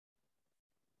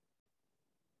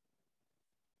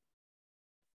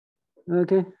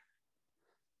Okay.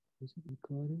 Is it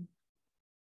recording?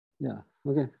 Yeah,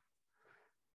 okay.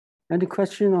 Any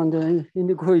question on the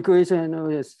integral equation? I know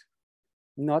it's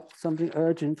not something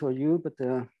urgent for you, but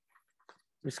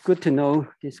it's good to know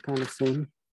this kind of thing.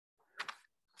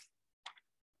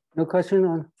 No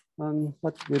question on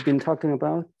what we've been talking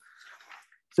about?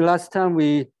 So last time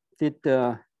we did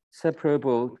the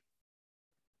separable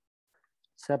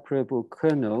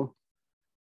kernel,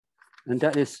 and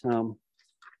that is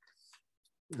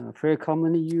very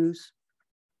commonly used,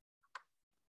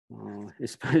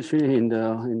 especially in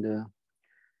the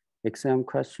exam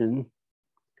question.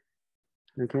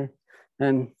 Okay,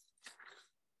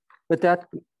 but that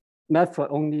method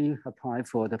only applies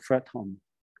for the Fredholm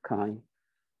kind.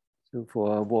 So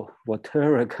for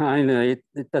Volterra kind, it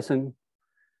doesn't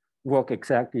work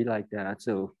exactly like that.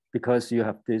 So because you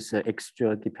have this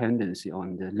extra dependency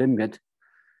on the limit,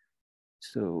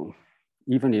 so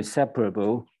even if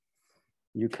separable,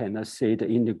 you cannot say the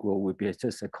integral will be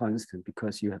just a constant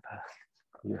because you have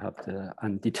the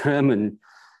undetermined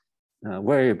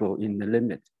variable in the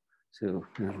limit. So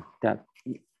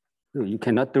so you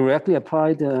cannot directly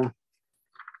apply that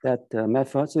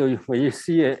method. So when you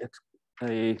see a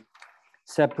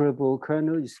separable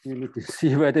kernel, you still need to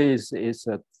see whether it's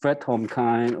a Fredholm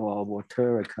kind or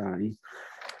Volterra kind.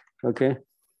 Okay.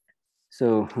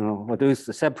 So for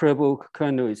those separable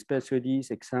kernel, especially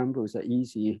these examples are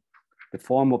easy. The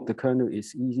form of the kernel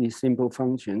is easy, simple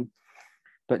function.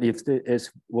 But if it's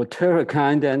Volterra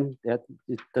kind, then it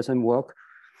doesn't work.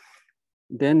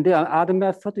 Then there are other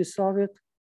methods to solve it.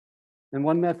 And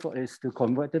one method is to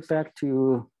convert it back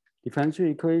to differential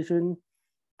equation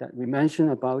that we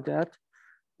mentioned about that.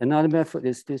 Another method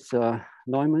is this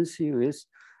Neumann series.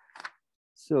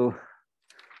 So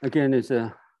again, it's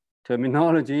a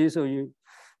terminology. So you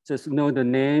just know the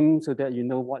name so that you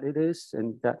know what it is,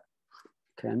 and that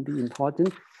can be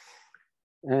important.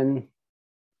 And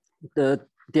the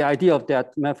idea of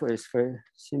that method is very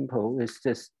simple. It's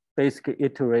just basically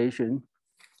iteration.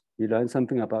 You learn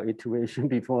something about iteration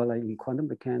before, like in quantum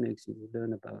mechanics, you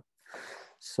learn about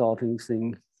solving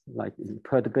things like in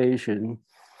perturbation.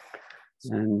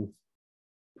 And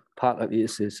part of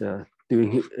it is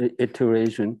doing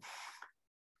iteration.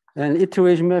 And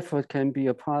iteration method can be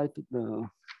applied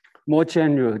more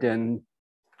general than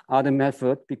other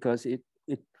method because you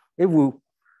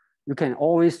can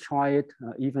always try it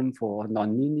even for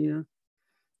nonlinear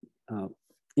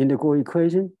integral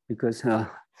equation because there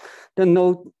are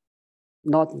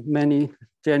not many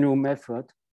general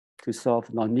methods to solve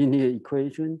nonlinear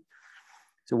equation.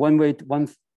 So one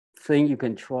thing you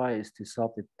can try is to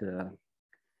solve it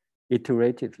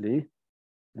iteratively.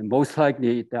 And most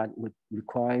likely that would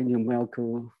require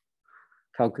numerical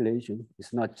calculation.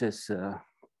 It's not just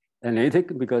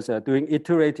analytic because doing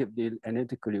iteratively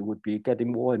analytically would be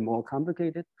getting more and more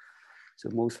complicated. So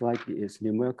most likely it's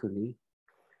numerically.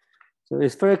 So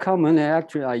it's very common.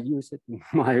 Actually, I use it in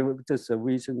my just a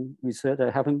recent research. I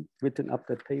haven't written up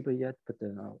that paper yet, but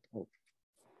I'll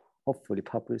hopefully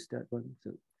publish that one.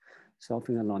 So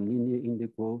solving a nonlinear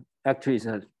integral. Actually, it's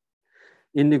an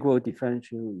integral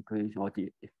differential equation or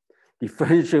the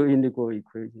differential integral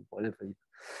equation, whatever you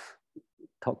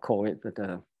call it. But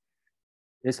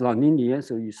it's nonlinear,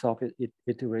 so you solve it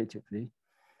iteratively.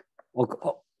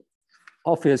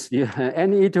 Obviously,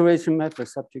 any iteration method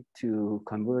is subject to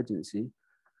convergency.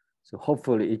 So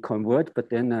hopefully it converts, but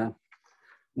then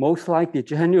most likely,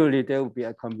 generally, there will be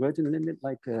a convergent limit,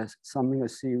 like summing a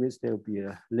series, there will be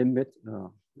a limit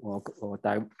or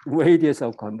radius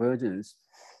of convergence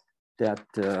that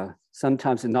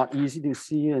sometimes is not easy to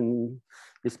see, and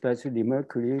especially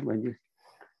numerically, when you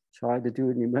try to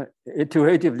do it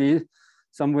iteratively,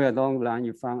 somewhere along the line,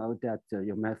 you found out that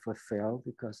your method failed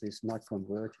because it's not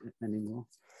converged anymore.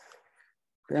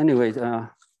 But anyway,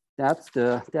 that's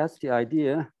the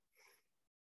idea.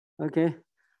 Okay.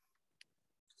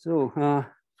 So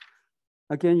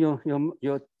again,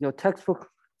 your textbook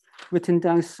written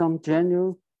down some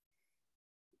general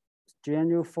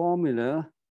formula,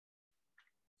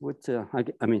 which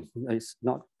I mean it's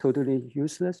not totally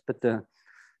useless, but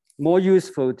more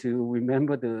useful to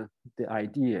remember the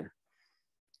idea.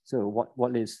 So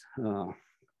what is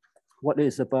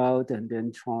about, and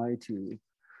then try to,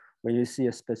 when you see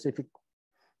a specific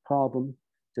problem,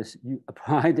 just you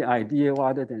apply the idea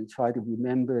rather than try to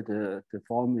remember the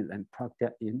formula and plug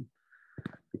that in,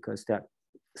 because that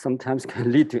sometimes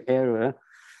can lead to error.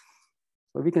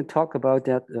 But we can talk about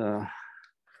that,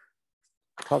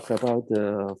 talk about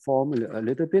the formula a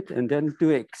little bit, and then do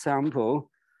an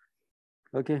example.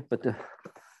 Okay, but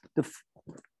the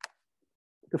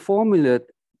formula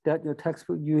that your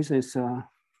textbook uses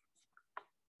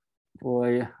for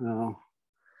a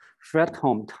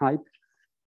Fredholm type.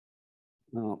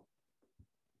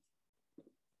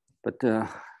 But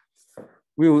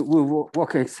we'll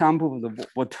work an example of the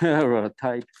Volterra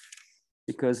type,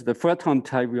 because the Fredholm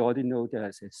type, we already know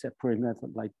there's a separate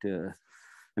method like the,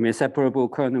 separable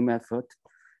kernel method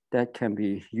that can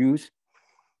be used.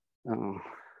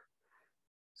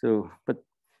 But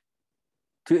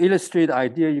to illustrate the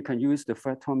idea, you can use the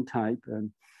Fredholm type.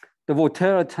 And the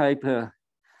Volterra type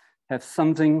have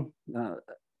something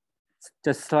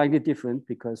just slightly different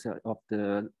because of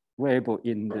the variable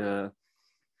in the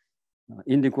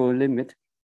integral limit.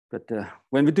 But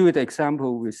when we do the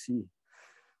example, we'll see.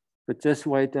 But just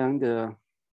write down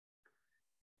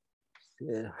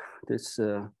this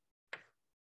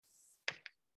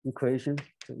equation,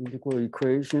 the integral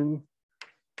equation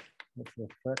of the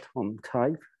Fredholm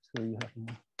type. So you have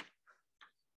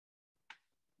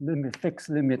a fixed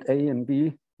limit A and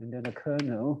B, and then a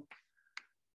kernel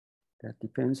that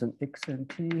depends on x and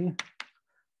t. You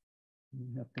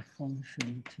have the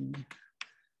function t.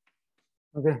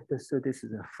 Okay, so this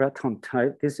is a Fredholm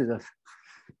type. This is a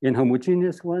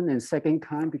inhomogeneous one and second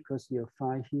kind because you have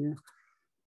phi here.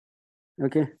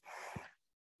 Okay,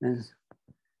 and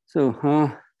so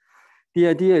the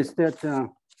idea is that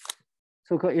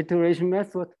so-called iteration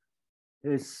method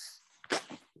is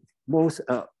most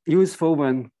useful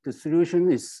when the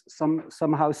solution is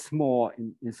somehow small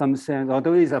in some sense,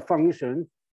 although it's a function,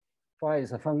 phi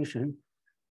is a function.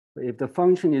 But if the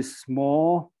function is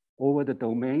small over the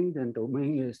domain, then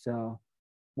domain is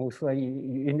most likely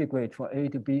you integrate from A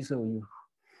to B, so you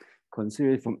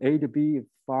consider it from A to B if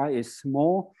phi is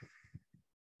small.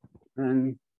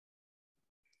 And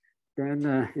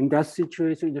then in that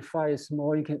situation, if phi is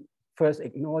small, you can first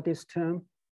ignore this term.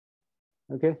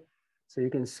 Okay, so you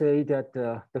can say that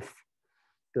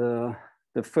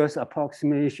the first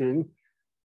approximation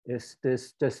is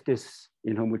just this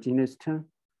inhomogeneous term.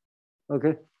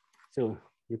 Okay, so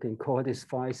you can call this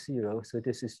phi 0. So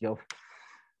this is the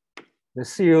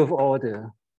 0th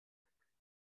order.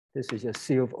 This is your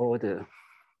 0th order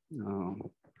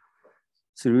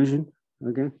solution.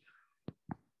 Okay,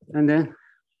 and then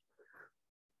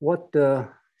what the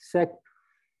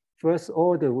first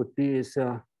order would be is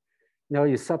now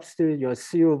you substitute your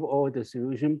 0th order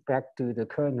solution back to the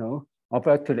kernel or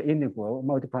back to the integral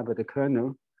multiplied by the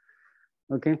kernel.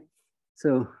 Okay,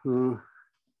 so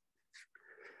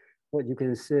what you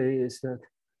can say is that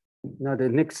now the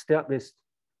next step is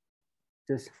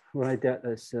just write that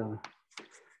as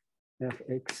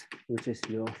fx, which is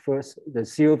your the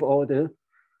 0th order,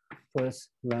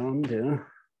 first lambda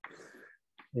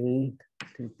a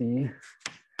to b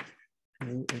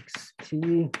to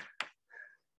xt,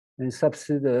 and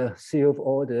substitute the 0th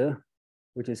order,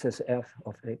 which is as f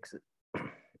of x.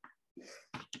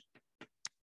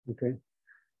 Okay,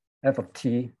 f of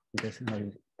t, because now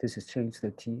this is changed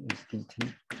to t is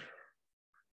dt.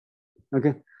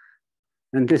 Okay,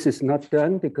 and this is not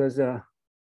done because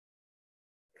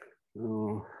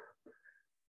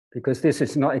this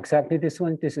is not exactly this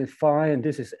one. This is phi and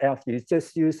this is f. You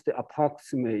just use the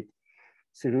approximate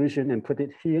solution and put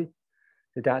it here.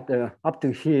 So that up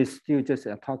to here is still just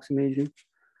an approximation.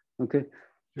 Okay,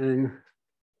 and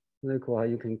likewise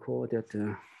you can call that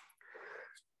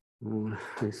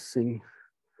this thing.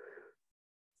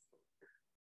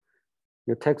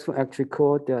 Your text will actually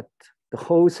call that the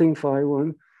whole thing phi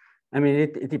 1. I mean,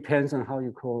 it depends on how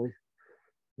you call it,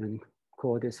 and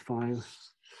call this phi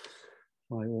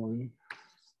 1.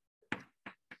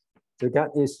 So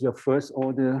that is your first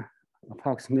order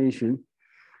approximation.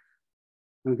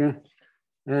 Okay,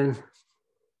 and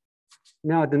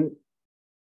now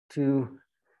to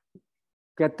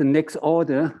get the next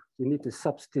order, you need to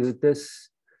substitute this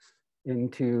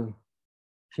into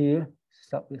here.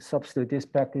 Substitute this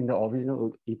back in the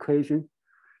original equation.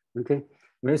 Okay,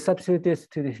 when you substitute this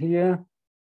to here,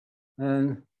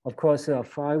 and of course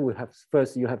phi will have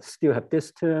first you still have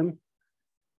this term,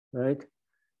 right?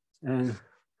 And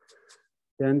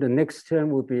then the next term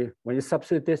will be when you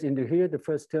substitute this into here. The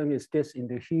first term is this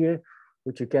into here,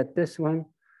 which you get this one,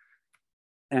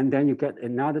 and then you get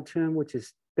another term, which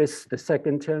is this the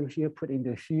second term here put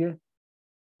into here.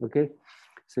 Okay,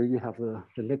 so you have the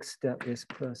next step is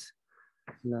plus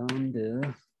lambda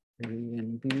a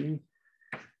and b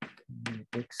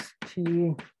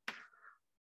xt.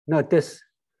 Now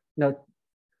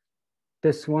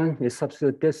this one is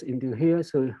substitute this into here,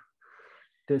 so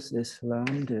this is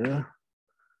lambda.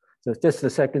 So this is the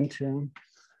second term,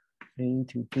 a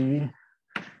to b.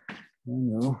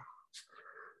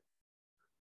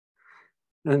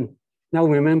 And now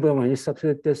remember when you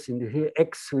substitute this into here,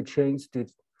 x will change to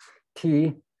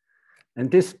t. And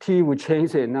this t will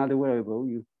change to another variable.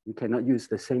 You cannot use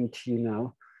the same t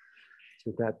now.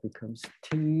 So that becomes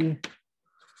t.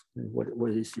 And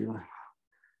what is your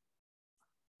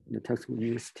text will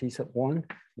use t sub 1,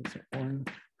 t sub 1.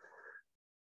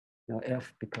 Now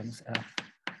f becomes f,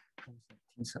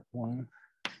 t sub 1.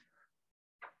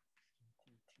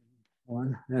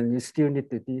 1, and you still need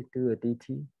to do a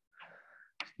dt.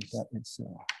 That is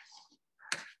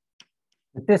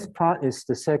this part is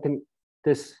the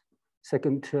this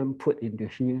second term put into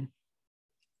here.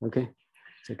 Okay,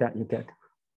 so that you get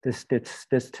this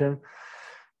term.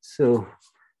 So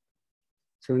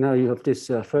now you have this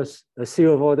first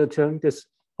zeroth order term. This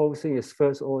whole thing is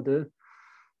first order.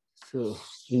 So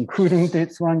including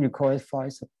this one, you call it phi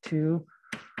sub 2.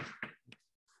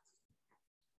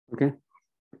 Okay.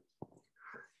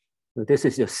 So this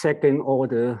is your second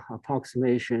order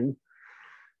approximation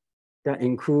that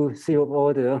includes zeroth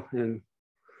order and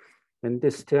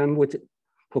this term with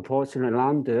proportional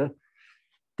lambda.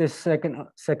 This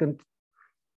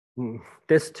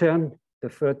this term, the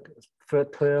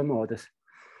third term, or the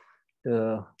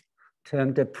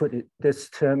term that put this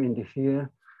term into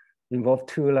here, involve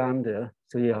 2 lambda.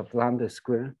 So you have lambda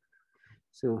squared.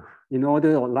 So in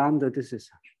order of lambda, this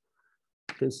is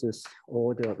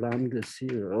order of lambda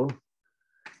 0.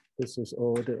 This is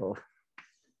order of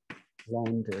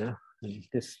lambda, and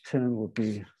this term will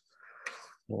be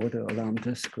order of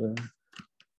lambda squared.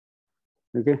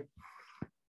 Okay.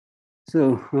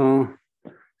 So,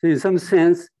 in some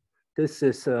sense, this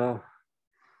is a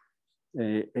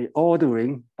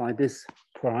ordering by this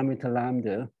parameter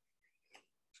lambda.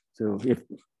 So if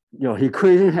your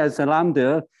equation has a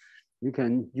lambda, you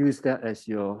can use that as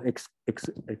your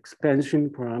expansion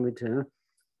parameter.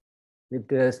 If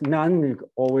there's none, you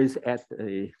always add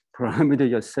a parameter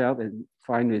yourself and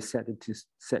finally set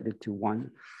it to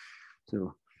 1.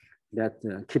 So that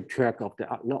keep track of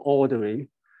the ordering.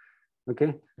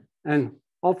 Okay, and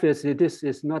obviously this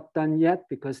is not done yet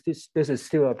because this is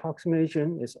still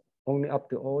approximation. It's only up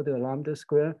to order lambda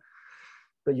square,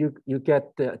 but you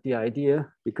get the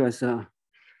idea because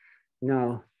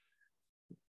now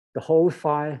the whole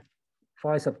phi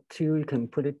sub 2, you can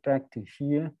put it back to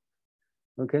here.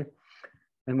 Okay,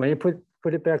 and when you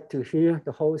put it back to here,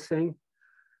 the whole thing,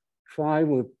 phi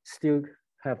will still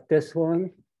have this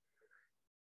one.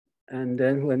 And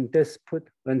then when this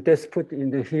put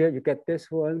into here, you get this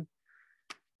one,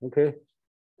 okay?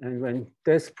 And when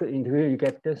this put into here, you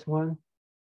get this one.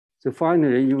 So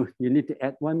finally, you need to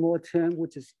add one more term,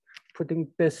 which is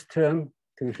putting this term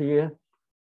to here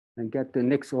and get the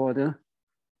next order,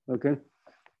 okay?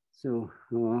 So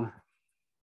you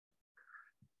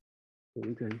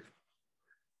can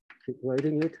keep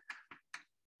writing it.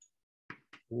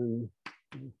 And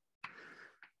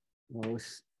I'll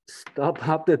stop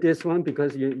after this one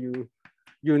because you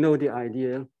know the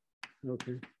idea.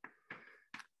 Okay.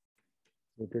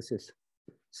 So this is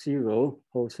 0.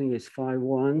 Whole thing is phi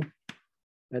 1.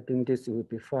 I think this would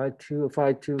be phi 2.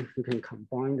 Phi 2, you can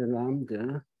combine the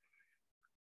lambda.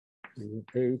 And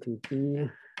A to B.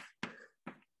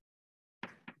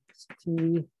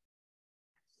 T.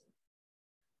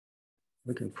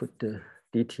 We can put the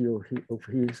dt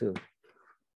over here so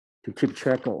to keep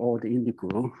track of all the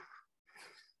integral.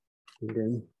 And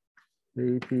then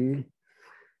maybe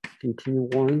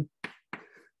dt1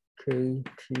 kt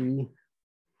t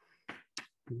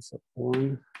sub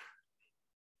 1.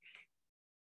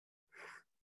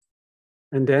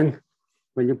 And then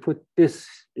when you put this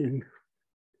in,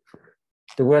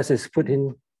 the rest is put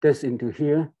in this into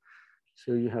here.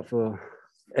 So you have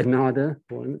another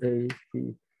 1a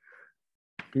b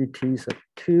dt sub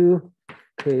 2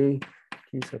 k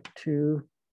t sub 2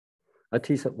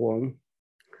 t sub 1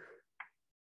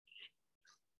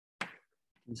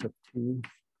 t sub 2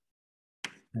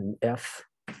 and f.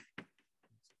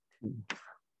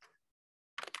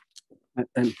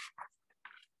 And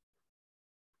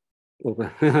okay,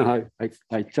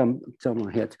 I jump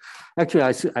ahead.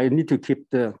 Actually, I need to keep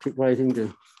writing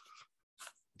the.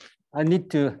 I need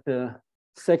the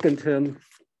second term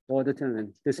order term,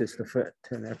 and this is the third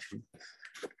term actually.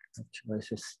 Actually, I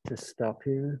just stop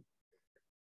here.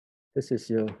 This is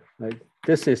your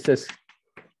this is just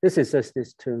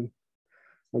this term.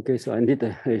 Okay, so I need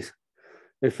a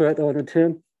third order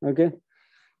term. Okay,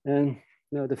 and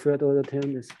now the third order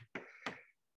term is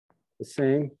the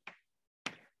same.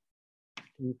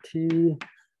 dt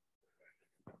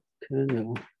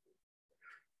kernel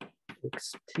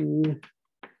xt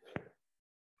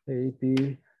ab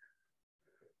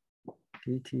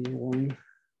dt1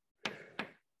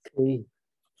 k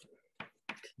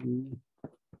t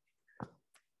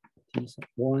t sub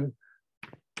 1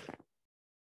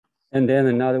 And then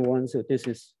another one, so this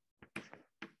is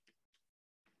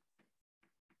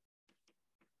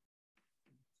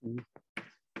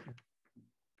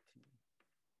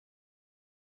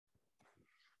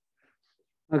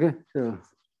okay, so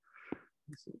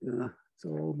it's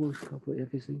almost cover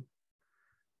everything.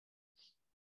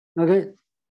 Okay,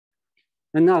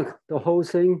 and now the whole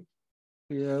thing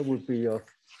here would be a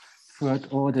third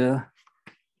order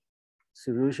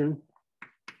solution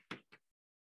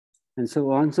and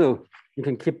so on. So you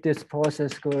can keep this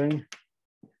process going,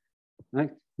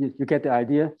 right? You get the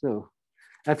idea. So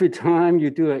every time you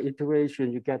do an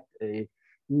iteration, you get a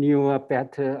newer,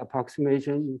 better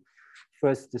approximation.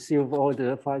 First, the zeroth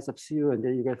order, 5 sub 0, and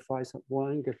then you get 5 sub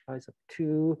 1, you get 5 sub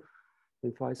 2,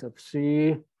 and 5 sub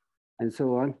 3, and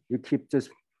so on. You keep just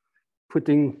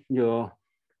putting your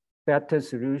better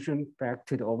solution back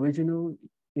to the original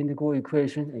integral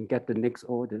equation and get the next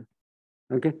order,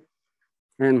 okay?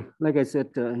 And like I said,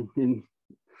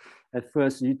 at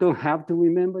first, you don't have to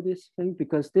remember this thing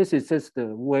because this is just the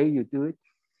way you do it.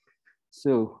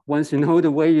 So once you know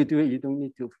the way you do it, you don't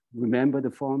need to remember the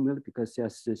formula because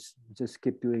just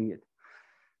keep doing it.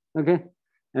 Okay,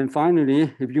 and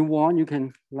finally, if you want, you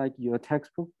can, like your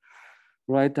textbook,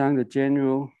 write down the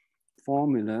general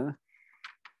formula.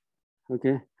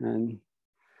 Okay, and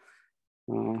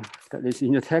that is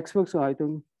in your textbook, so I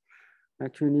don't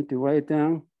actually need to write it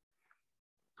down.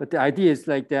 But the idea is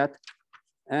like that.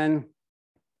 And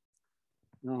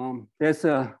there's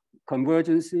a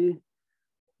convergency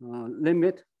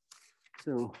limit.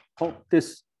 So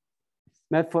this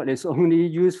method is only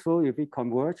useful if it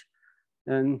converge.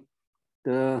 And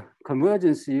the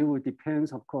convergency will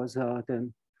depend, of course,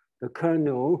 then the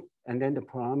kernel and then the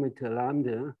parameter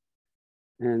lambda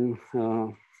and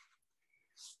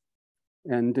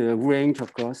the range,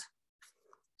 of course.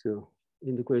 So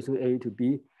integration A to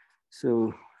B.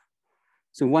 So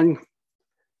one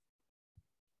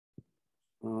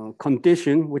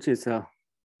condition, which is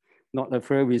not a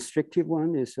very restrictive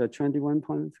one, is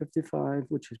 21.55,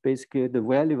 which is basically the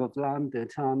value of lambda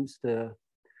times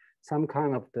some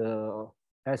kind of the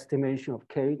estimation of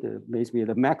k, basically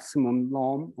the maximum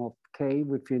norm of k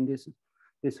within this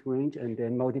range, and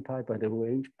then multiplied by the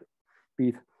range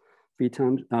b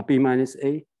times b minus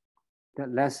a, that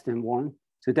less than 1.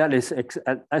 So that is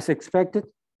as expected.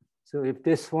 So if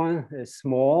this one is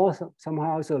small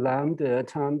somehow, so lambda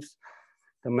times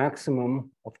the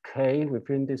maximum of k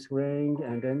within this range,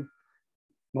 and then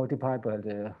multiplied by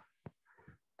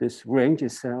this range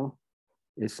itself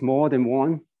is more than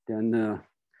 1, then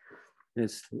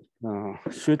this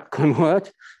should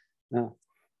converge.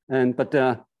 But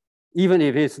even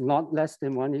if it's not less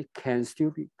than 1, it can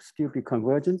still be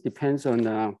convergent. Depends on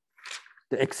the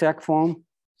exact form.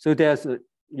 So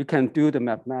you can do the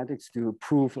mathematics to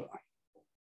prove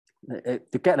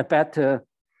to get a better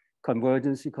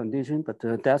convergency condition, but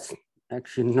that's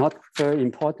actually not very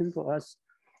important for us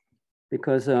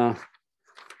because I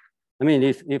mean,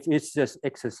 if it's just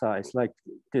exercise like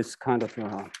this kind of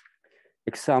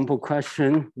example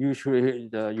question, usually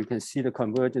you can see the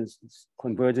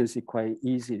convergency quite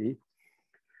easily.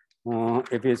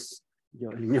 If it's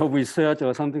your research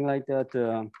or something like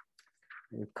that,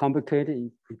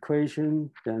 complicated equation,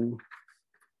 then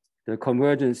the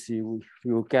convergency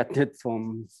you get it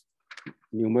from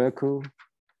numerical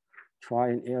try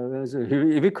and error. So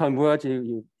if it converge,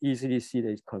 you easily see that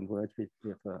it's converged. If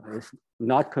it's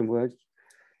not converged,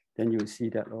 then you see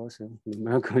that also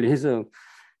numerically. So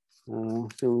we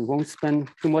won't spend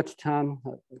too much time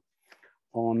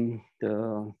on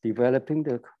developing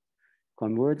the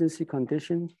convergency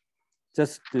condition.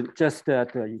 Just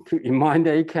that you keep in mind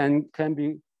that it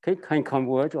can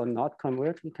converge or not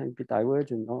converge. It can be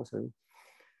divergent also.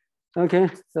 Okay,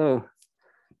 so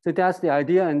that's the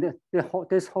idea, and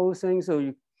this whole thing.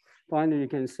 So finally you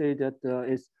can say that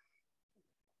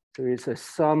it's a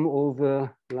sum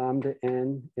over lambda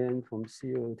n from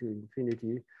 0 to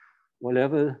infinity,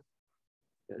 whatever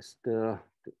is the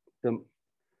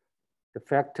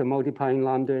factor multiplying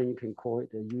lambda, and you can call it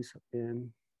the u sub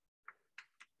n.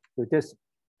 So this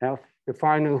the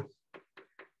final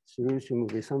solution will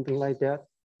be something like that.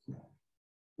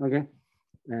 Okay,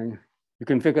 and you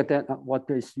can figure that out what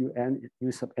this u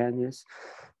sub n is.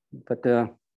 But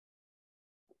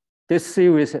this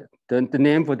series, the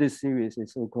name for this series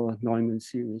is so-called Neumann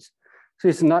series. So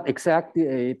it's not exactly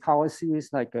a power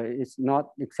series, like it's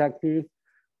not exactly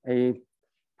a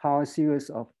power series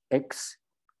of x.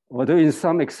 Although in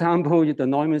some example, the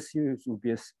Neumann series will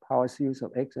be a power series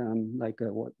of x, like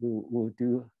what we'll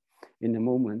do in a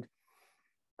moment.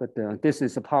 But this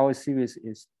is a power series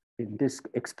is in this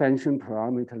expansion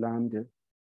parameter lambda.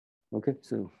 Okay,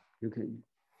 so you can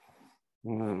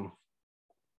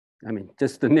I mean,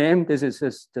 just the name, this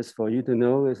is just for you to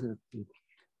know.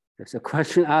 There's a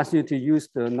question asked you to use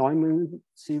the Neumann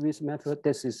series method.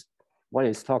 This is what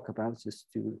it's talked about, just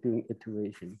doing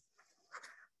iteration.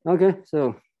 Okay,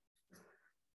 so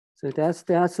that's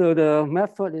that. So the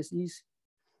method is easy,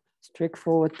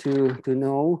 straightforward to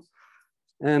know.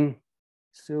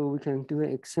 So we can do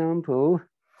an example.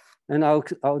 And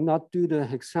I'll not do the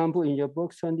example in your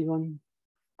book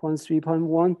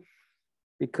 21.3.1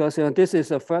 because this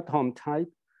is a Fredholm type.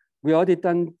 We already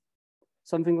done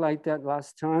something like that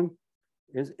last time.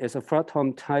 It's a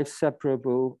Fredholm type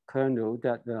separable kernel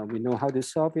that we know how to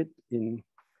solve it in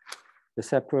the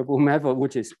separable method,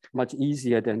 which is much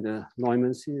easier than the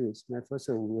Neumann series method.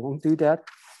 So we won't do that.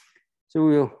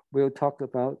 So we'll talk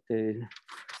about the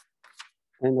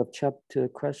end of chapter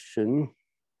question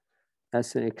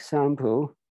as an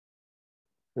example.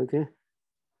 Okay,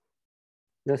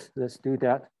 let's do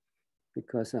that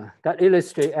because that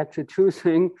illustrates actually two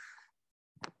things.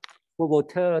 For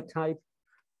Volterra type,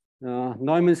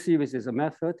 Neumann series is a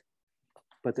method,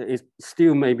 but it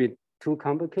still may be too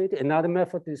complicated. Another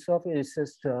method to solve it is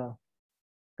just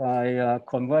by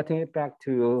converting it back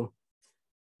to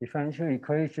differential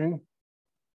equation.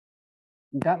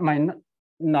 That might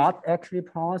not actually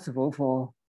possible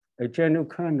for a general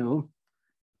kernel.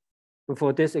 But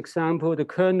for this example, the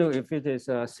kernel, if it is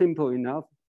simple enough,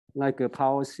 like a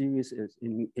power series is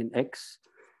in X,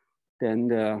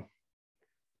 then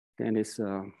it's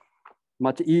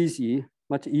much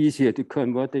easier to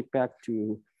convert it back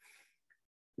to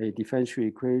a differential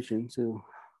equation. So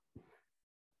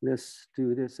let's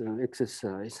do this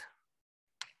exercise.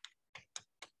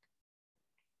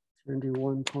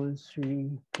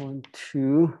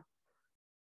 21.3.2.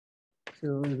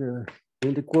 So the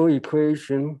integral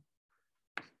equation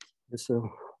is a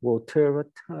Volterra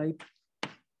type.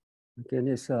 Again,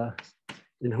 it's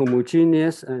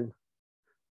inhomogeneous, and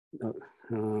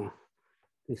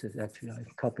this is actually, I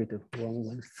copied the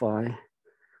 115.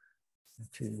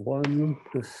 Actually, 1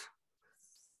 plus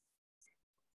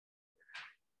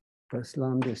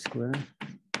lambda squared,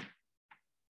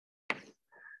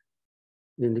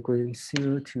 integrating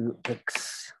 0 to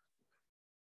x,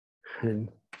 and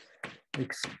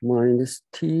x minus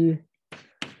t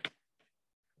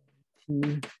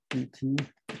dt.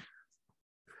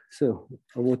 So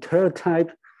a Volterra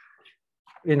type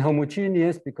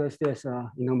inhomogeneous because there's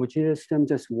a inhomogeneous term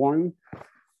just one,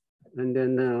 and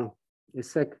then the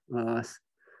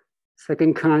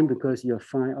second kind because you're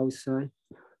phi outside.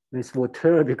 It's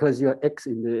Volterra because you're x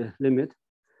in the limit.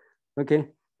 Okay,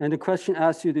 and the question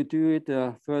asks you to do it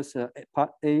first.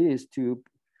 Part A is to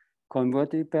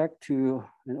convert it back to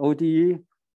an ODE,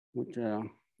 which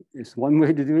is one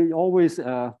way to do it. Always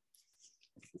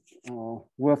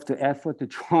worth the effort to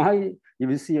try. If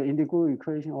you see an integral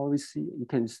equation, always see you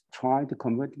can try to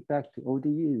convert it back to ODE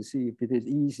and see if it is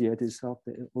easier to solve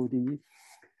the ODE.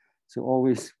 So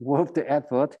always worth the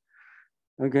effort.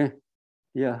 Okay,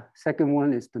 yeah. Second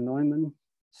one is the Neumann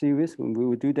series. When we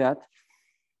will do that,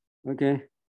 okay.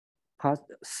 Part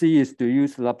C is to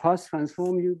use Laplace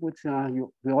transform, which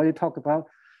we already talked about.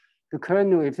 The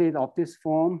kernel, if it's of this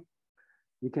form,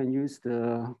 you can use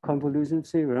the convolution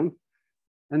theorem.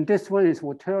 And this one is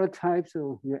Volterra type,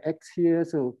 so your x here.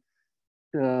 So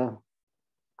the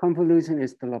convolution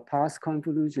is the Laplace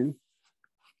convolution,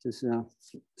 just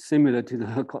similar to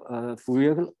the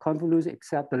Fourier convolution,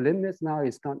 except the limits now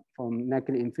is not from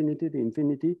negative infinity to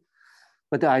infinity.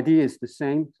 But the idea is the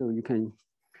same, so you can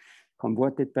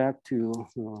convert it back to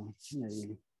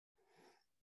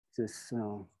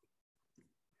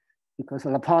because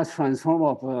the Laplace transform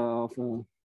of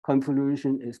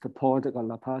convolution is the product of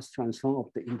Laplace transform of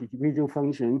the individual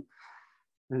function.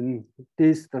 And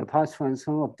the Laplace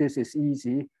transform of this is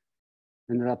easy.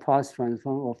 And the Laplace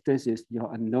transform of this is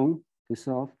your unknown to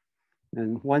solve.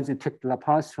 And once you take the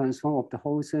Laplace transform of the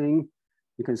whole thing,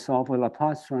 you can solve a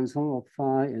Laplace transform of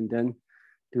phi and then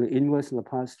do an inverse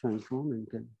Laplace transform and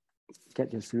can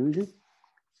get your solution.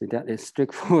 So that is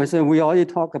straightforward. So we already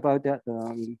talked about that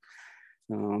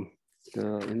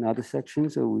in other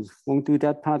sections, so we won't do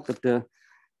that part, but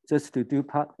just to do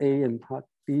part A and part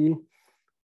B.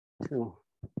 So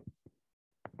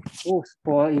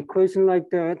for an equation like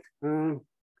that, to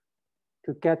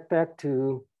get back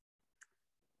to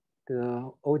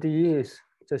the ODE is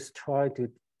just try to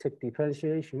take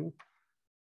differentiation.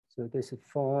 So this is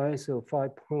phi, so phi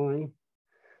prime.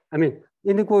 I mean,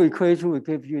 integral equation will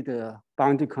give you the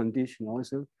boundary condition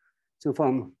also. So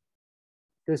from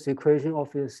this equation,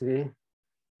 obviously,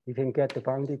 you can get the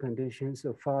boundary condition.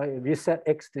 So phi, if you set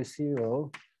x to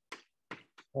 0,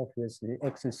 obviously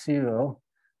x is 0,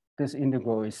 this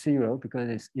integral is 0 because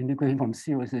it's integrating from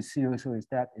 0 to 0, so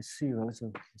that is 0,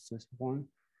 so it's just 1.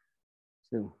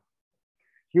 So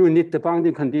you need the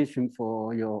boundary condition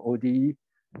for your ODE.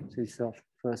 So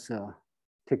first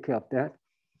take care of that.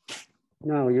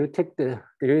 Now you take the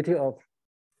derivative of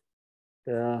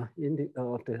the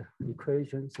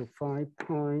equation. So 5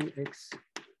 pi x,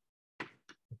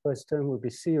 the first term will be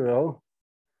 0.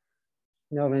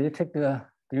 Now when you take the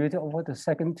derivative over the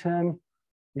second term,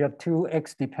 you have two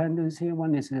x dependence here.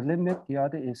 One is the limit, the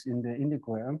other is in the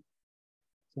integral.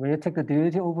 So when you take the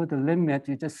derivative over the limit,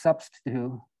 you just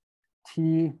substitute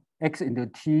t, x into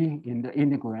t in the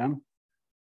integral.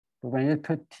 But when you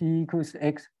put t equals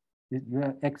x, you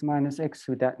have x minus x,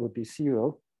 so that would be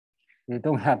 0. You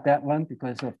don't have that one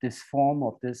because of this form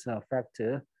of this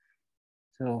factor.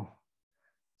 So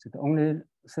the only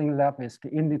thing left is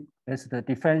the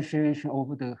differentiation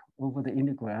over the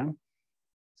integral.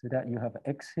 So that you have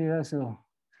x here, so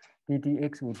d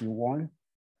dx will be 1.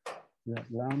 You have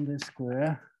lambda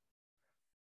square,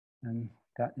 and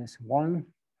that is 1,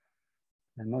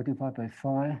 and multiplied by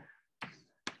 5.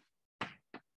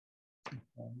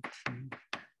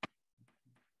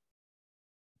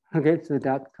 Okay, so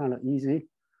that's kind of easy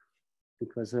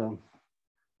because of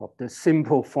the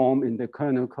simple form in the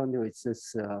kernel contour. It's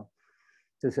just a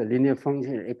linear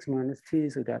function x minus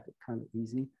t, so that's kind of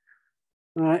easy.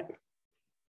 All right.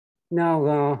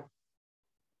 Now,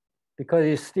 because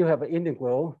you still have an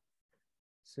integral,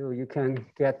 so you can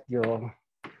get your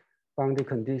boundary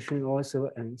condition also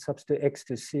and substitute x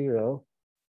to 0.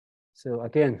 So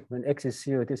again, when x is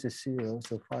 0, this is 0.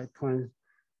 So 5.0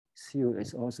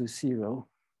 is also 0.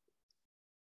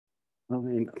 I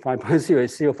mean, 5.0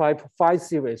 is 0.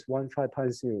 5.0 is 1.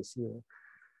 5.0 is 0.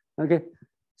 Okay,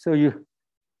 so you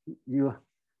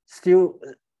still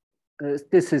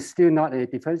this is still not a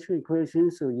differential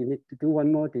equation, so you need to do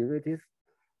one more derivative.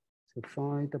 So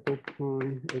 5 double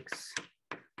prime x.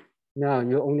 Now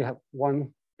you only have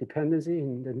one dependency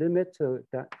in the limit, so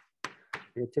that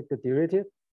you take the derivative,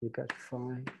 you get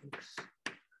 5x.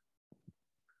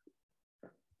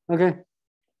 Okay,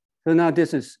 so now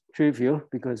this is trivial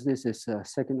because this is a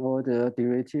second order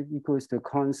derivative equals the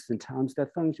constant times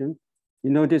that function. You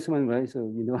know this one, right?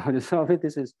 So you know how to solve it.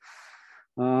 This is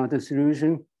the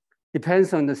solution.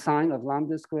 Depends on the sign of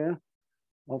lambda square.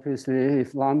 Obviously,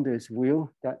 if lambda is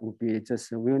real, that would be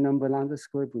just a real number lambda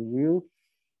square be real.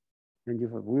 And you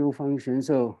have real function.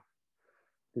 So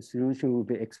the solution will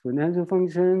be exponential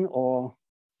function or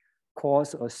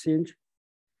cos or sinh.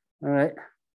 All right.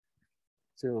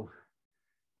 So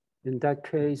in that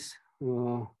case,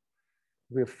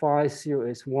 with phi 0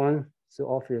 is 1. So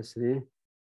obviously,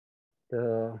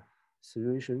 the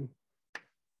solution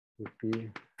would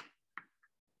be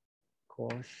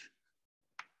cos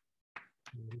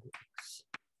x,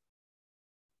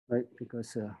 right?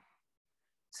 Because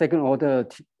second order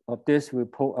of this will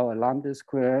pull out a lambda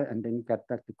square and then get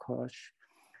back to cos.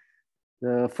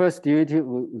 The first derivative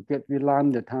will get with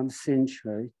lambda times sinh,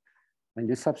 right? And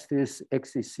you substitute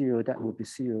x is 0, that will be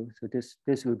 0. So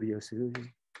this will be your solution.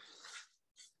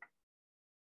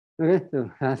 Okay,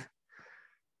 so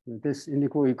this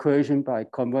integral equation by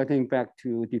converting back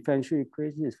to differential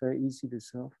equation is very easy to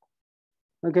solve.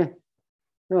 Okay,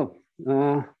 so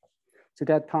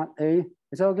that part A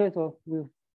is okay. So we'll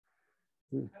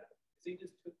so you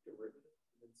just took derivative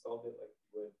and solved it like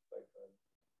you would like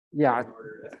yeah.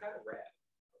 That's kind of rad.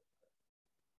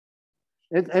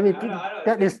 I mean,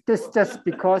 that is this just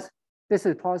because this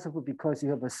is possible because you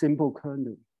have a simple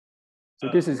kernel. So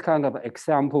this is kind of an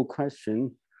example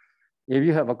question. If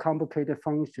you have a complicated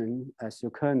function as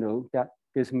your kernel, that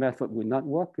this method will not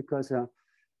work because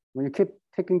when you keep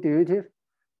taking derivative,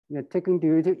 you're taking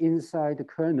derivative inside the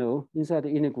kernel, inside the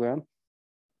integral.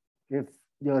 If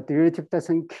your derivative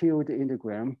doesn't kill the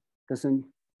integral,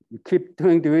 you keep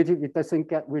doing derivative, it doesn't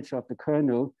get rid of the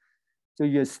kernel, so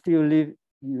you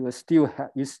will still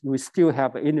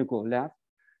have an integral left.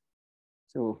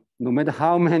 So no matter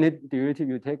how many derivatives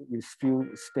you take, you still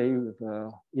stay with the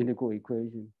integral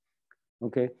equation.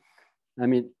 Okay, I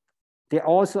mean, there are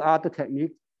also other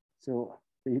techniques. So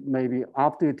maybe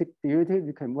after you take derivative,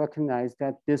 you can recognize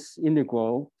that this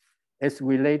integral is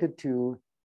related to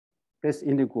this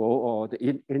integral or the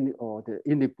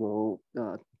integral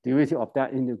derivative of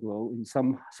that integral. And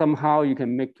somehow you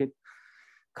can make it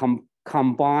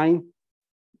combine.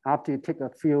 After you take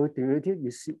a few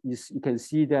derivatives, you can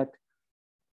see that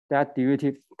that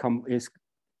derivative can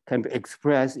be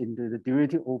expressed into the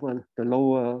derivative over the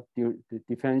lower the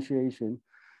differentiation.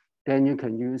 Then you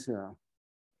can use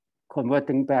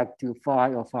converting back to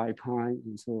phi or phi prime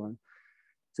and so on.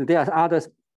 So there are other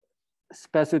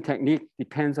special technique,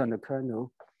 depends on the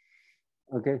kernel.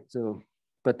 Okay, so,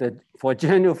 but for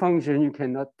general function, you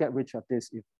cannot get rid of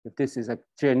this. If this is a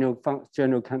general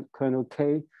kernel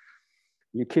K,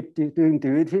 you keep doing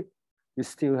derivative, you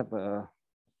still have a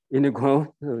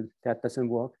integral, so that doesn't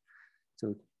work.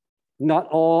 So not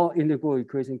all integral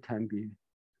equation can be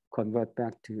converted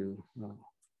back to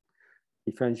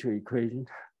differential equation,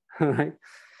 right?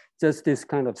 Just this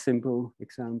kind of simple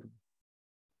example.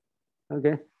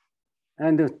 Okay,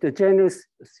 and the general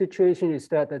situation is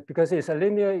that because it's a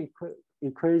linear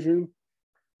equation,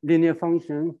 linear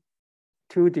function,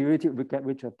 two derivative, we get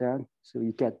rid of that. So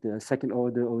you get the second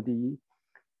order ODE.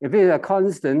 If it's a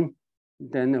constant,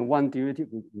 then one derivative,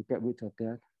 we get rid of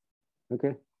that.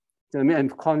 Okay, so I mean,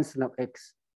 constant of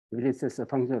x. If it is just a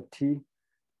function of t,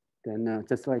 then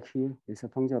just like here, it's a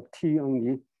function of t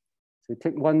only. So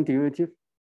take one derivative,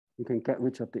 you can get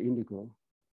rid of the integral.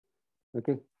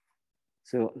 Okay,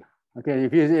 so okay,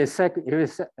 if it's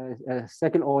a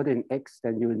second order in x,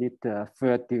 then you need the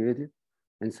third derivative,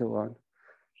 and so on.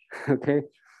 Okay,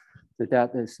 so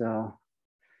that is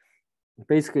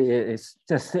basically it's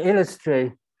just to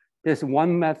illustrate. There's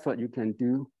one method you can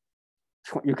do.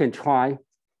 You can try,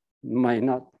 might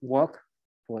not work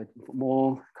for a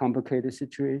more complicated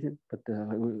situation, but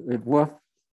it's worth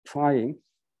trying.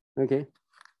 Okay.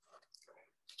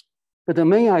 But the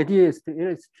main idea is to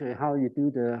illustrate how you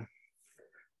do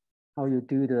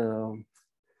the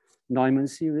Neumann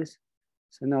series.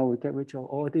 So now we get rid of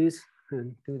all these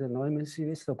and do the Neumann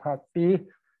series. So part B,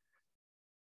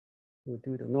 we'll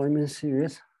do the Neumann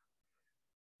series.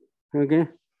 Okay.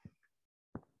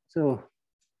 So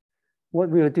what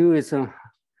we'll do is, I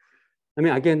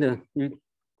mean, again, you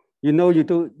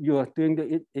are doing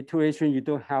the iteration. You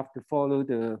don't have to follow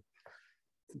the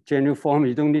general formula.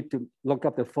 You don't need to look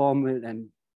up the formula and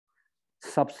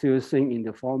substitute thing in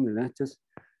the formula. Just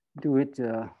do it.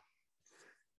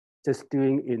 Just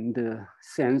doing in the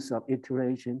sense of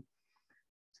iteration.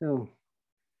 So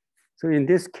in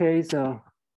this case,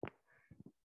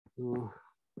 what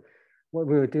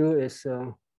we'll do is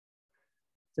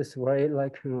just write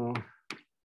like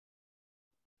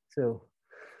so.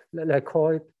 Let's call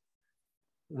it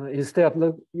instead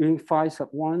of using phi sub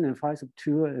 1 and phi sub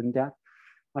 2 and that,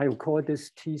 I will call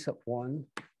this t sub 1.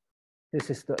 This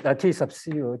is the t sub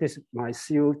 0. This is my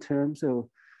 0 term. So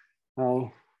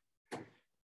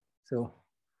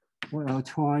what I'll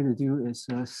try to do is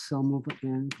sum over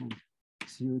n from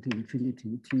 0 to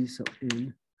infinity t sub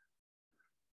n.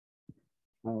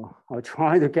 I'll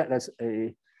try to get as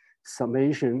a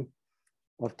summation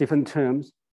of different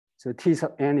terms. So t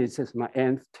sub n is just my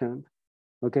nth term.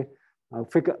 Okay,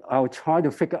 I'll try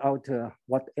to figure out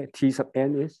what t sub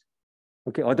n is.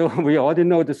 Okay, although we already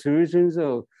know the solution,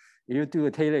 so if you do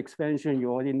a Taylor expansion,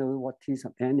 you already know what t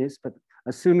sub n is. But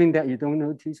assuming that you don't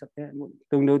know t sub n,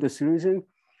 don't know the solution,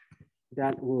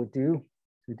 that will do.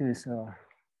 So this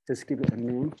just give it a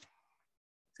name.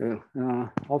 So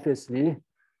obviously,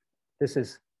 this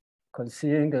is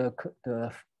considering the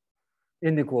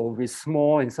integral will be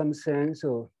small in some sense.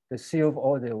 So the zeroth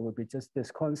order will be just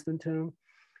this constant term.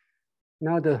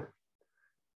 Now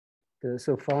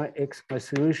so phi x, my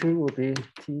solution will be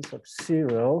t sub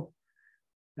 0.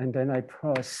 And then I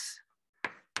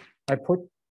put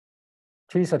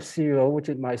t sub 0, which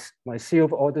is my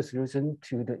zeroth order solution,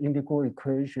 to the integral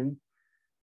equation.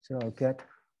 So I'll get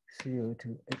 0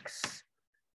 to x,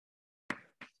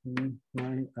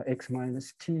 x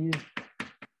minus t.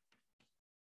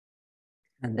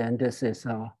 And then this is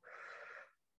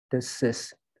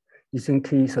using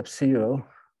t sub 0.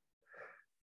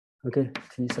 Okay,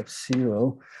 t sub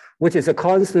 0, which is a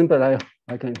constant, but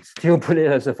I can still put it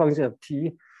as a function of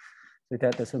t, so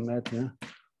that doesn't matter.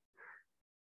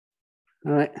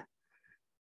 All right,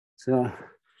 so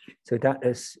that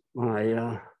is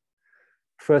my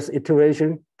first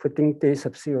iteration, putting t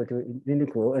sub 0 to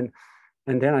integral, and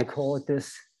then I call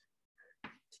this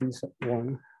t sub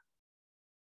 1.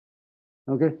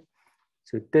 Okay,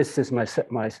 so this is my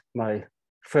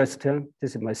first term.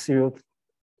 This is my 0th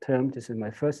term. This is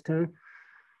my first term,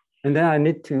 and then I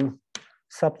need to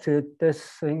substitute this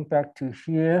thing back to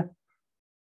here,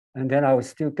 and then I will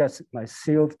still get my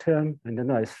 0th term, and then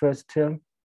my first term.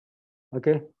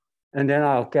 Okay, and then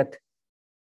I'll get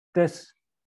this,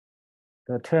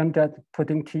 the term that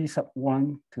putting t sub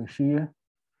 1 to here.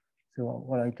 So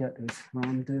what I get is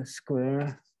lambda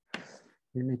square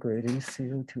integrating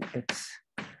 0 to x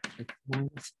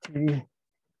minus t, and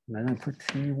then I put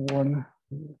t1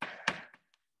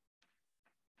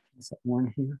 sub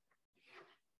 1 here.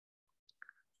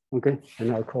 Okay,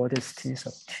 and I'll call this t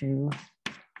sub 2.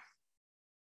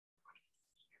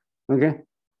 Okay,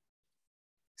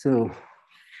 so,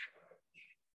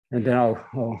 and then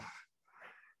I'll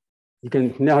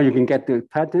now you can get the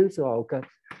pattern. So I'll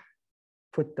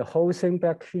put the whole thing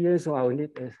back here. So I'll need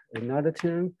another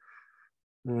term.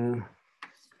 0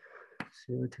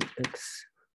 to x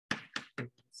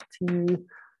t.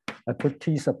 I put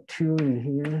t sub 2 in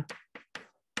here.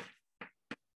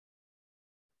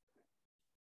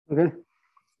 Okay,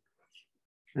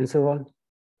 and so on.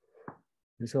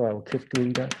 And so I will keep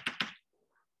doing that.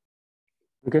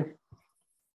 Okay.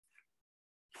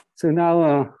 So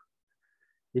now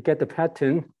you get the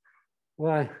pattern.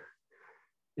 Well,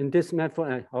 in this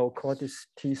method, I'll call this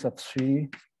t sub 3.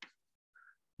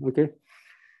 Okay.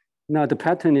 Now the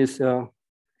pattern is, the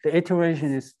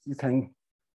iteration is, you can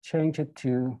change it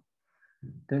to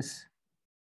this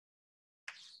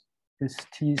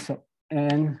t sub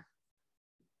n.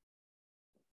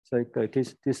 So like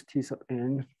this t sub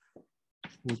n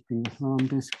would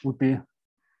be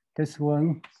this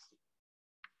one,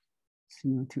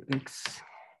 0 to x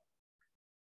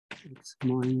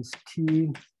minus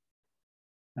t,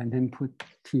 and then put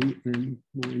t in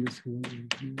minus 1 in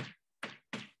here.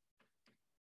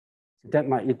 So that's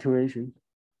my iteration,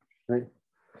 right?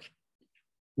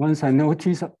 Once I know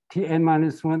tn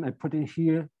minus 1, I put it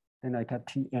here, then I got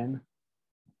tn.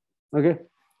 Okay,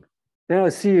 then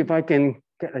I'll see if I can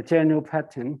get a general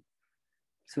pattern.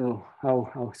 So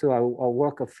I'll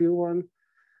work a few one.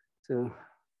 So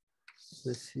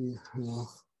let's see.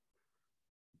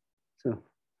 So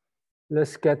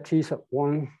let's get t sub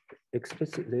 1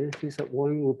 explicitly. T sub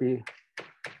 1 will be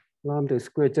lambda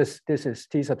squared. Just this is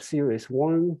t sub 0 is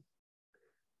 1.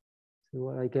 So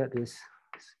what I get is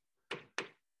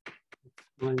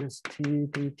minus t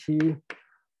dt.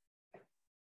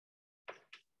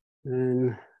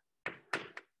 And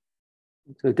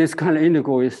so this kind of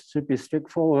integral should be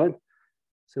straightforward.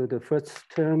 So the first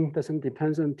term doesn't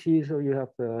depend on t. So you have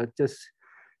just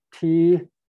t.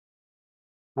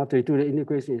 After you do the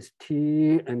integration is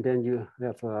t, and then you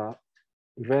have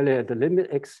evaluate the limit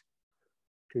x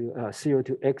to 0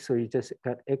 to x. So you just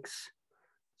got x,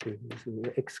 so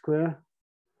x squared.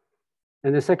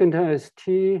 And the second term is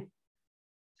t.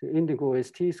 So integral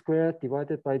is t squared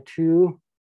divided by 2,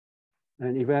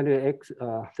 and evaluate x,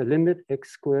 the limit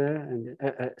x squared and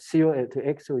 0 to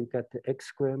x. So you got the x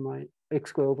squared minus x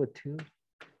squared over 2.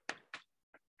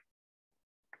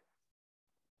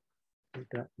 So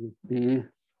that would be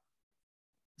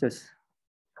just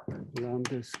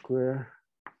lambda square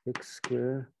x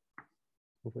squared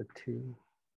over 2.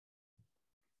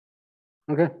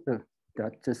 Okay, so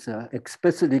that just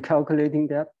explicitly calculating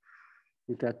that.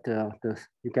 You get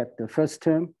the first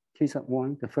term t sub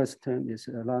 1. The first term is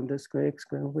lambda square x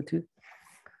squared over 2.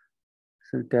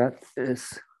 So that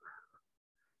is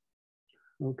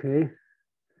okay.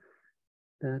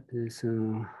 That is.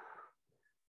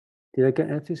 Did I get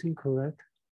everything correct?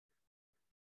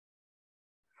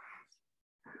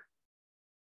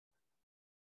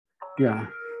 Yeah.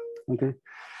 Okay.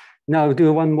 Now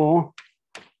do one more,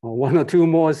 or one or two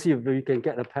more, see if we can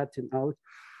get a pattern out.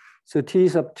 So t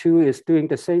sub 2 is doing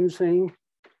the same thing.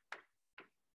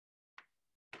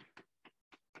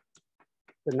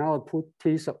 But now I put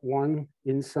t sub 1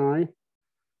 inside.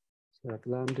 So I have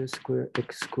lambda square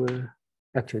x squared,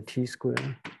 actually t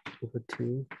squared over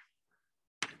 2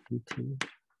 dt.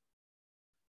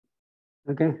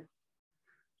 Okay.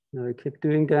 Now I keep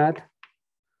doing that.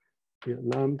 We have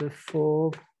lambda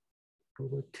 4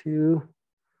 over 2.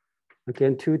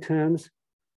 Again, 2 terms.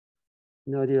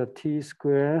 Now you have t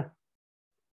squared.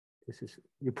 This is,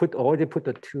 you already put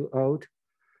the 2 out.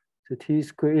 So t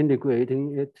squared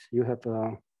integrating it, you have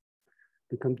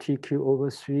become t cubed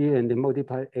over 3, and then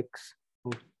multiply x.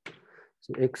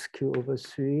 So x cubed over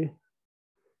 3.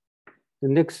 The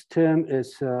next term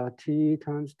is t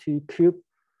times t cubed,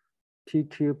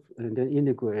 and then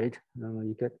integrate.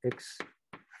 You get x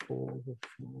 4 over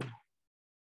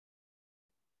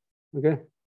 4. Okay.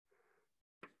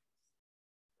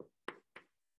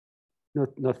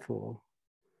 Not 4.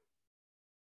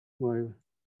 Well,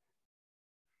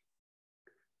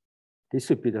 this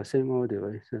should be the same order,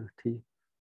 right? So t.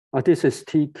 Oh, this is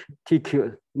t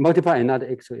cubed. Multiply another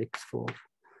x, so x4.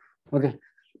 Okay.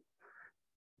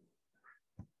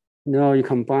 Now you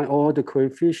combine all the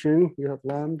coefficients. You have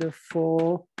lambda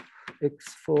 4,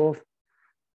 x4,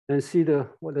 and see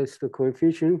what is the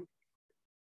coefficient.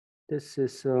 This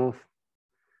is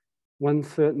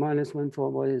 1/3 minus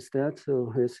 1/4. What is that?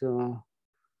 So it's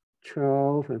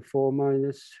 12 and 4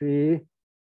 minus 3.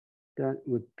 That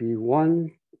would be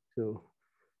 1. So,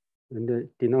 and the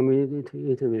denominator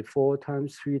will be 4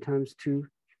 times 3 times 2.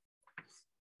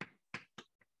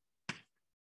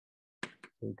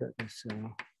 So that is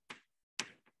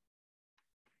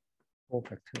 4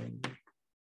 factorial.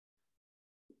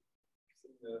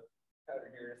 the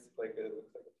pattern here. It's like it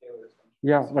looks like a Taylor function.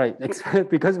 Yeah, right.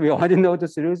 Because we already know the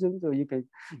solution, so you can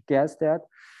guess that.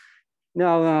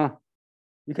 Now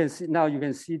you can see. Now you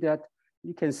can see that.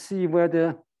 You can see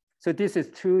whether. So this is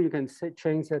 2. You can say,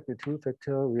 change that to 2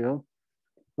 factorial.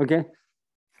 Okay.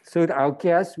 So our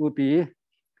guess would be.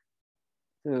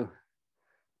 So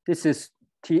this is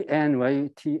Tn,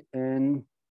 right? Tn.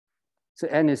 So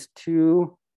n is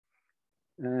 2,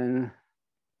 and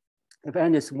if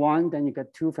n is 1, then you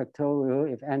get 2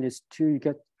 factorial. If n is 2, you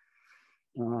get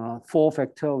 4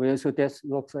 factorial. So that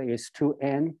looks like it's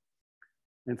 2n,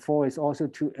 and 4 is also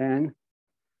 2n.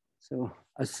 So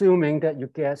assuming that you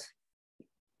guess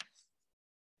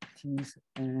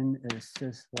Tn is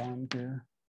just lambda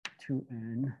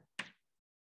 2n,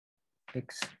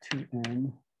 x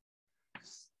 2n,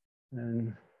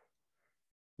 and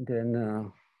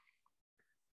then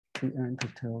 2n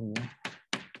factorial.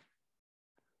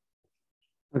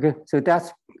 Okay, so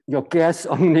that's your guess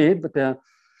only, but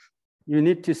you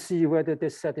need to see whether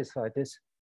this satisfies this,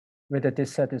 whether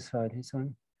this satisfies this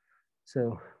one.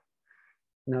 So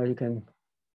now you can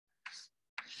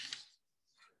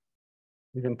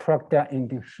plug that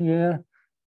into here.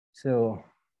 So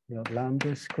you have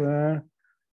lambda square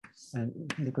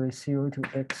and integrate 0 to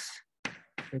x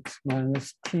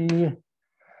minus t.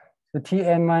 So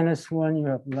Tn minus 1, you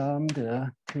have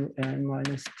lambda 2n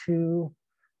minus 2.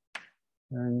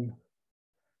 And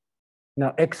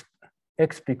now x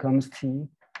becomes t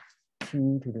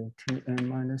to the 2n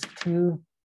minus 2.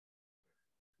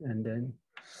 And then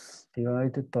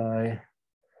divided by,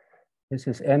 this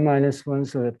is n minus 1,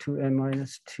 so we have 2n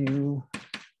minus 2.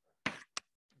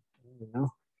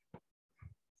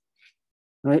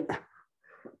 Right?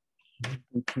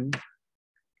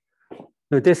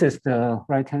 So this is the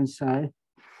right-hand side.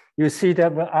 You see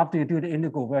that after you do the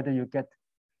integral, whether you get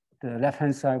the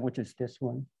left-hand side, which is this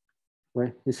one,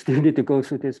 right? You still need to go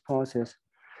through this process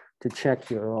to check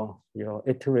your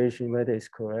iteration, whether it's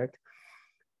correct.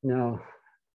 Now,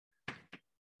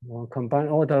 we'll combine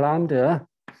all the lambda.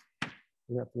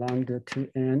 We have lambda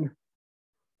 2n.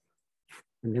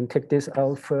 And then take this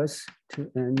out first,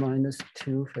 2n minus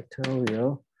 2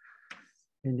 factorial,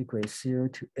 integrate 0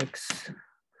 to x.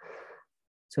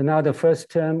 So now the first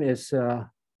term is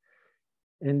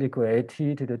integrate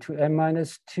t to the 2n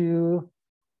minus 2,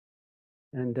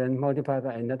 and then multiply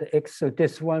by another x. So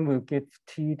this one will give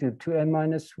t to 2n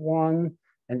minus 1,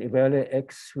 and evaluate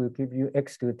x will give you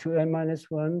x to the 2n minus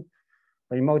 1.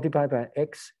 But you multiply by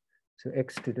x, so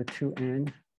x to the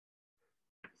 2n,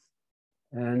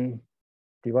 and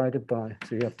divided by,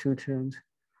 so you have 2 terms.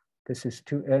 This is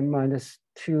 2n minus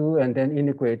 2, and then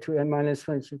integrate 2n minus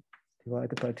 1, so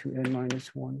divided by 2n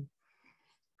minus 1.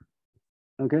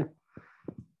 Okay,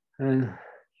 and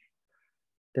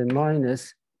then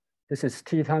minus, this is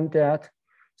t times that,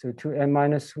 so 2n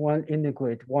minus 1,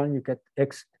 integrate 1, you get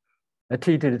x,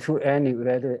 t to the 2n, you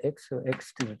evaluate x, so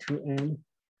x to the 2n,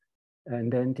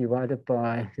 and then divided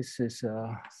by, this is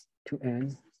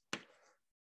 2n.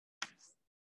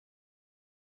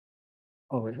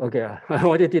 Oh, okay, I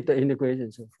already did the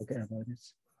integration, so forget about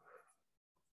this.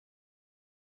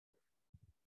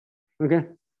 Okay,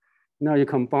 now you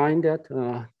combine that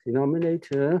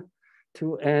denominator,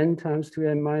 2n times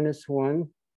 2n minus 1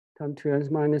 times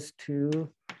 2n minus 2.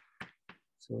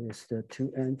 So it's the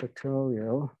 2n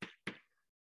factorial.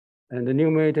 And the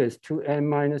numerator is 2n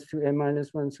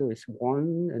minus 1, so it's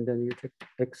 1, and then you take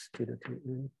x to the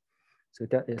 2n. So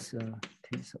that is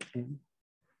t sub n.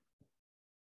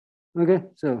 Okay,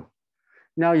 so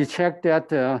now you check that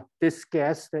this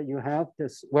guess that you have,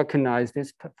 this recognize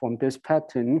this from this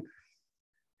pattern.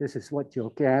 This is what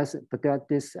your guess, but that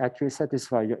this actually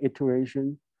satisfies your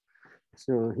iteration.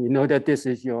 So you know that this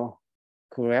is your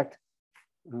correct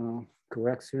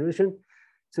solution.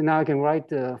 So now I can write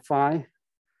the phi.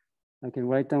 I can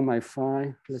write down my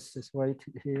phi. Let's just write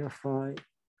it here, phi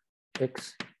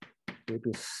x will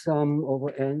be sum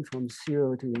over n from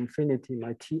 0 to infinity,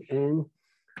 my Tn,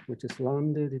 which is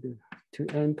lambda to the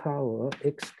 2n power,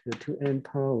 x to the 2n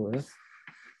power,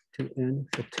 2n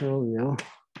factorial.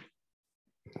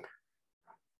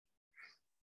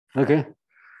 Okay,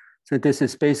 so this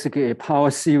is basically a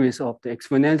power series of the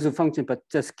exponential function, but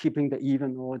just keeping the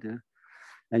even order.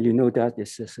 And you know that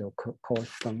this is a cost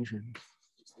function.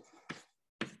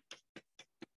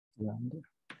 Lambda.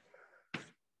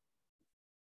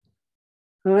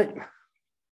 All right.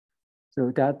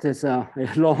 So that is a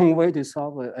long way to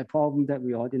solve a problem that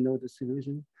we already know the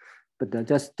solution. But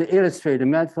just to illustrate the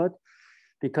method,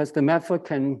 because the method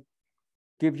can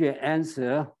give you an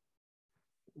answer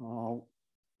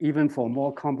even for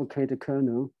more complicated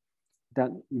kernel that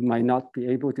you might not be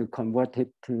able to convert it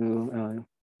to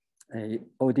a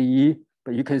ODE,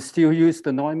 but you can still use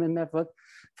the Neumann method.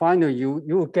 Finally, you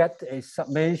will get a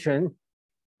summation,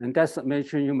 and that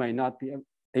summation you may not be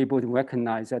able to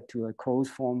recognize that to a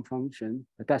closed form function,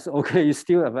 but that's okay. You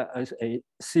still have a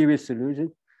series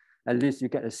solution. At least you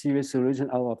get a series solution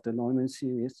out of the Neumann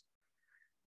series.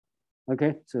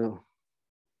 Okay, so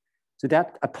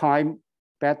that apply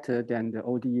better than the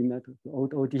ODE method. The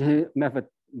ODE method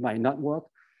might not work.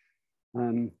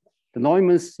 The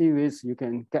Neumann series, you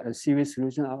can get a series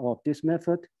solution out of this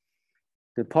method.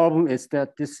 The problem is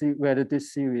that whether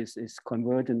this series is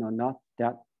convergent or not,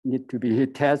 that need to be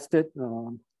tested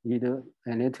either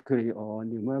analytically or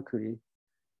numerically.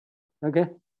 Okay,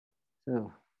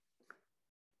 so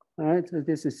all right, so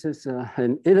this is just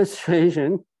an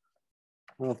illustration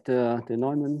of the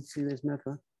Neumann series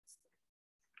method.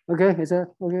 Okay, is that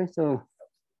okay? So,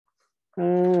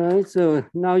 all right, so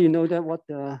now you know that what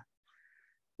the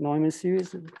Neumann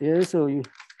series is. So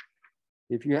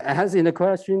if you ask in the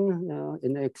question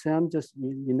in the exam, just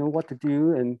you know what to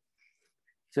do and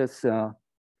just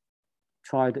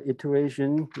try the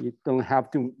iteration. You don't have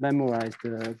to memorize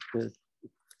the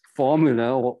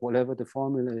formula or whatever the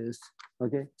formula is.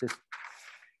 Okay, just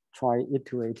try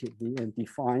iteratively and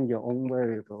define your own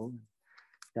variable.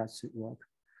 That should work.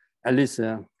 At least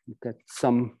you get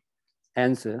some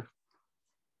answer.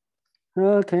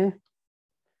 Okay.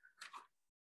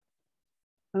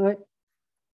 All right.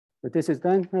 But this is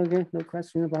done. Okay, no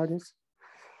question about this.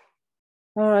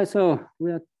 All right, so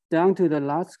we are down to the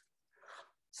last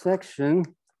section.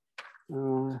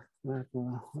 We have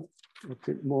a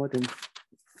bit more than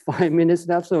 5 minutes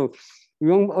left, so we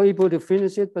won't be able to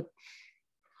finish it, but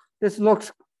this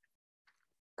looks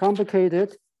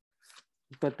complicated,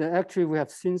 but actually we have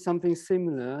seen something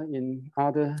similar in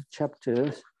other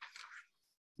chapters.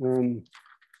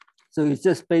 So it's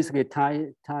just basically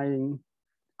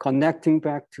connecting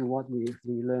back to what we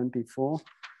learned before.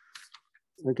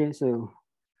 Okay, so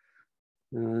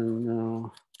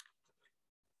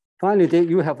finally,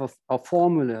 you have a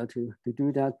formula to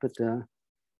do that, but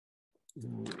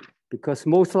because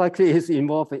most likely it's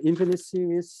involved an infinite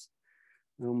series,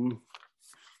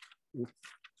 it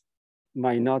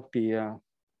might not be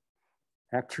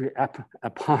actually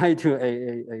applied to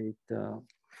a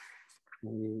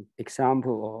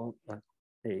example or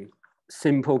a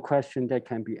simple question that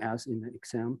can be asked in the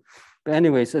exam. But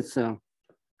anyways, it's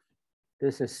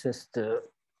this is just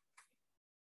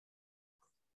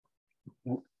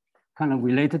kind of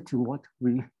related to what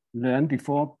we learned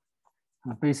before.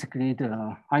 Basically,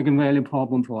 the eigenvalue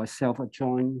problem for a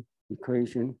self-adjoint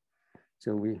equation.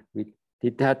 So we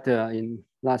did that in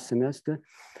last semester.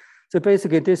 So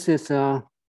basically, this is a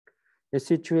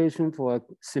situation for a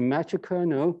symmetric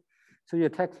kernel. So your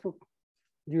textbook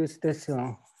use this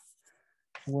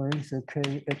where is the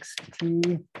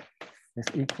kxt is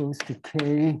equals to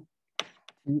k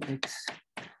tx.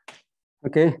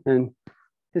 Okay, and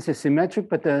this is symmetric,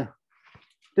 but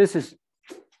this is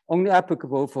only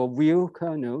applicable for real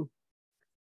kernel.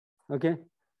 Okay,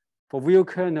 for real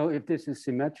kernel, if this is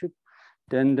symmetric,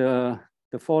 then the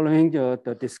following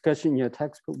the discussion in your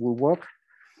textbook will work.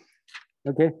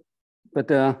 Okay, but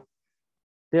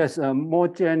there's a more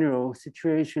general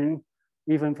situation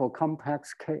even for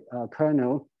complex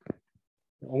kernel.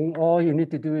 All you need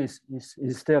to do is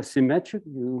instead of symmetric,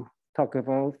 you talk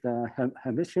about the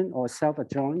Hermitian or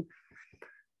self-adjoint.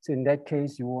 So in that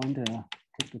case, you want to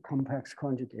take the complex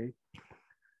conjugate.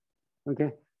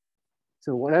 Okay,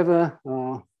 so whatever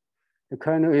the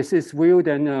kernel is real,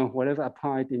 then whatever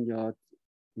applied in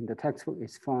the textbook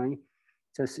is fine.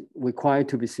 Just required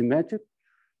to be symmetric.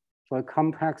 For a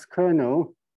complex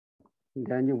kernel,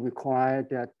 then you require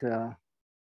that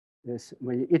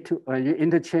when you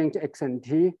interchange x and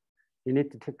t, you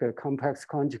need to take a complex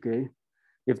conjugate.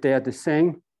 If they are the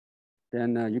same,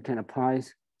 then you can apply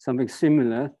something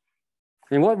similar.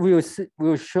 And what we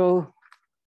will show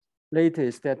later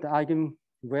is that the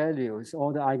eigenvalues,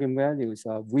 all the eigenvalues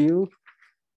are real,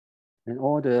 and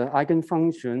all the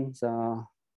eigenfunctions are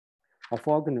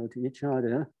orthogonal to each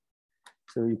other.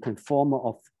 So you can form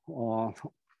an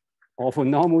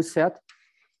orthonormal set,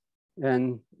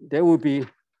 and there will be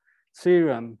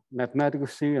theorem, mathematical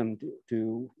theorem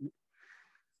to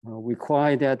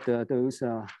require that those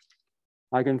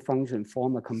eigenfunctions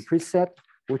form a complete set,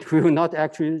 which will not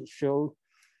actually show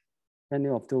any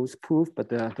of those proofs, but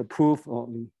the proof of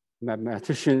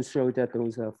mathematicians show that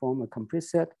those form a complete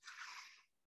set.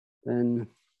 And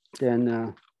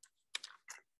then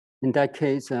in that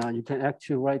case, you can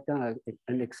actually write down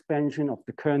an expansion of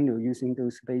the kernel using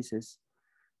those bases.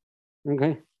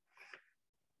 Okay.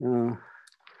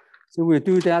 So we'll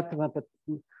do that, but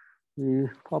we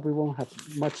probably won't have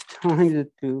much time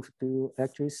to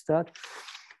actually start.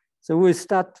 So we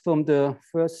start from the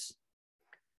first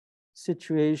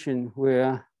situation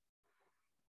where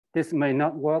this may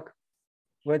not work,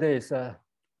 whether it's a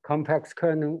complex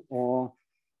kernel or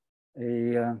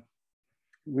a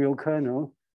real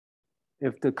kernel.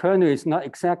 If the kernel is not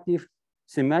exactly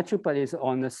symmetric, but is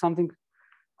on something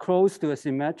close to a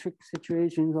symmetric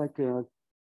situation, like in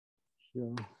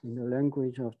the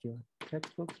language of your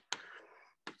textbook.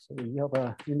 So you have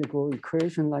an integral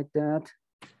equation like that.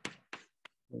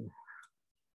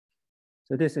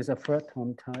 So this is a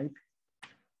Fredholm type.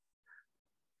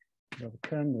 The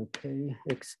kernel K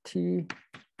xt.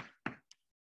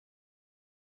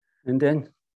 And then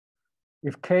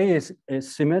if K is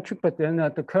symmetric, but then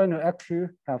the kernel actually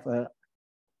have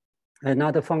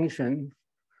another function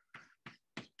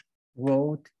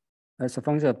rho as a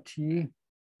function of t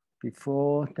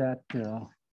before that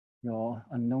your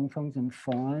unknown function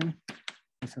phi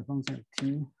is a function of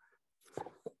t.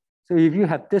 So if you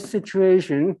have this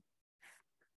situation,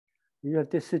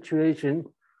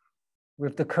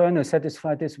 with the kernel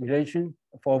satisfy this relation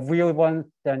for real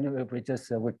one, then it will be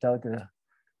just without the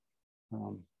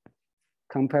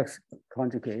complex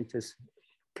conjugate, just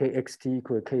kxt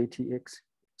equal ktx,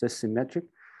 just symmetric.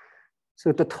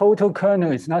 So the total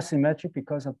kernel is not symmetric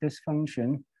because of this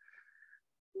function.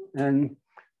 And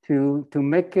to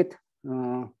make it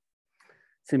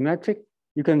symmetric,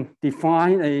 you can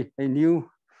define a new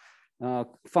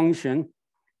function,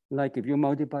 like if you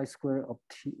multiply square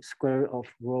of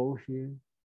rho here.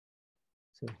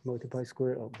 So multiply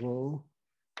square of rho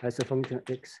as a function of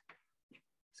x.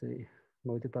 Say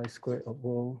multiply square of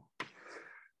rho.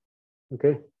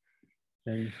 Okay.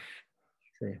 Then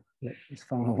say let's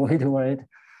find a way to write.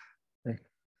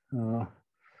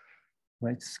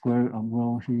 Write square of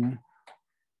rho here.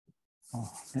 Oh,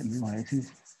 let me write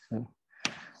this. So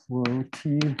rho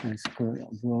t and square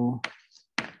of rho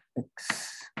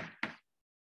x.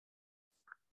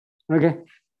 Okay.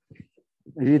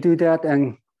 If you do that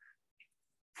and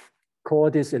call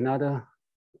this another,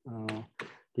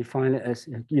 define it as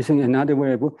using another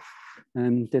variable,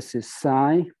 and this is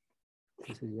psi.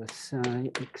 This is your psi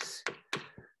x.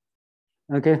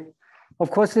 Okay. Of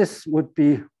course, this would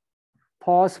be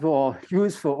possible or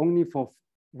useful only for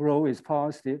rho is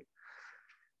positive.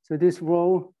 So this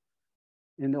rho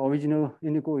in the original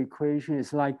integral equation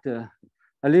is like a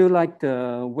little like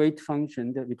the weight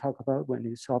function that we talk about when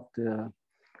you solve the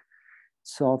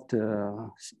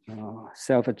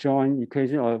self-adjoint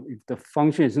equation, or if the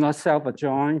function is not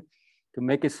self-adjoint, to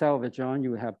make it self-adjoint,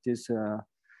 you have this the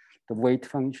weight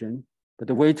function. But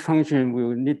the weight function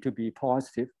will need to be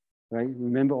positive, right?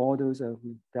 Remember all those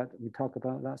that we talked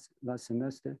about last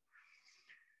semester.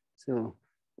 So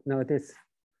now this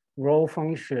rho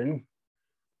function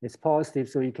is positive,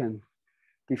 so you can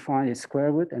define its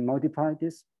square root and multiply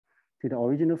this to the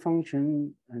original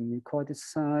function, and we call this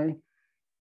psi.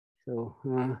 So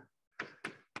I'll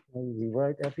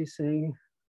rewrite everything.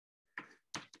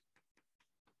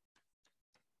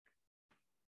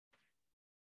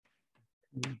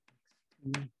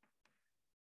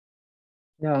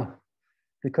 Now,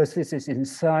 because this is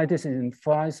inside, this is in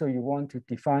phi, so you want to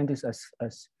define this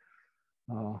as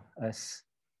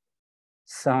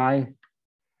psi.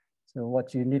 So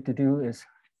what you need to do is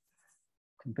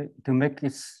to make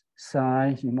it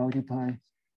psi, you multiply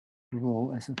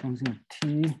rho as a function of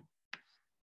t,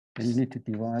 and you need to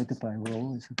divide by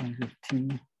rho as a function of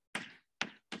t,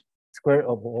 square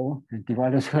of rho, and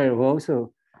divide the square of rho.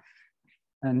 So,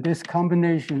 and this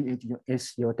combination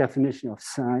is your definition of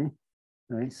psi,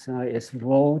 right? Psi is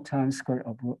rho times square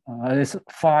of rho, is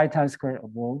phi times square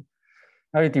of rho.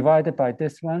 Now you divide it by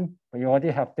this one, but you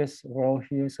already have this rho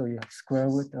here, so you have square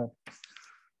root of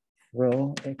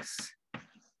rho x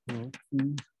rho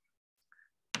t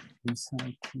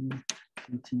inside t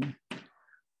dt.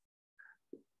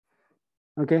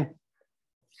 Okay.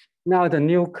 Now the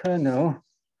new kernel,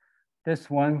 this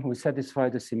one will satisfy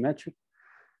the symmetric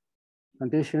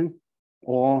condition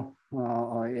or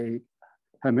a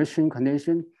Hermitian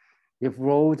condition if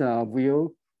rho's are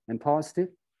real and positive.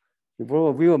 If rho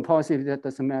are real and positive, that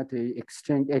doesn't matter.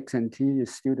 Exchange x and t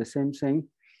is still the same thing.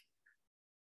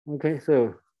 Okay,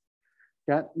 so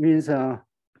that means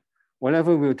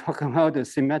whatever we'll talk about the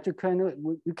symmetric kernel,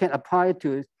 you can apply it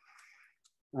to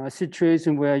a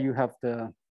situation where you have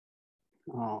the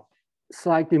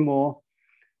slightly more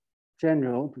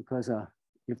general, because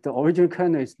if the original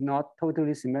kernel is not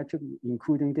totally symmetric,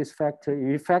 including this factor,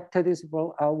 if you factor this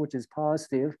rho out, which is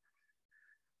positive,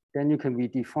 then you can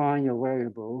redefine your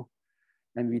variable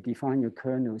and redefine your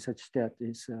kernel such that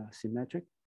it's symmetric.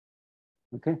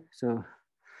 Okay, so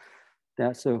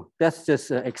that. So that's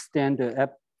just extend the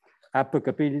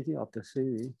applicability of the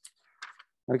theory.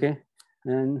 Okay,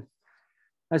 and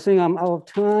I think I'm out of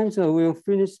time, so we'll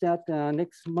finish that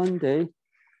next Monday,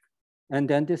 and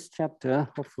then this chapter,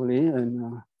 hopefully,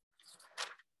 and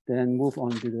then move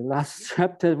on to the last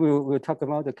chapter. We'll talk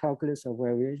about the calculus of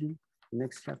variation,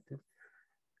 next chapter.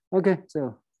 Okay,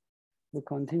 so we'll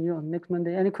continue on next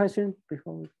Monday. Any questions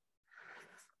before we?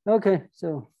 Okay,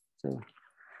 so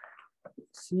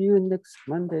see you next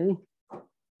Monday.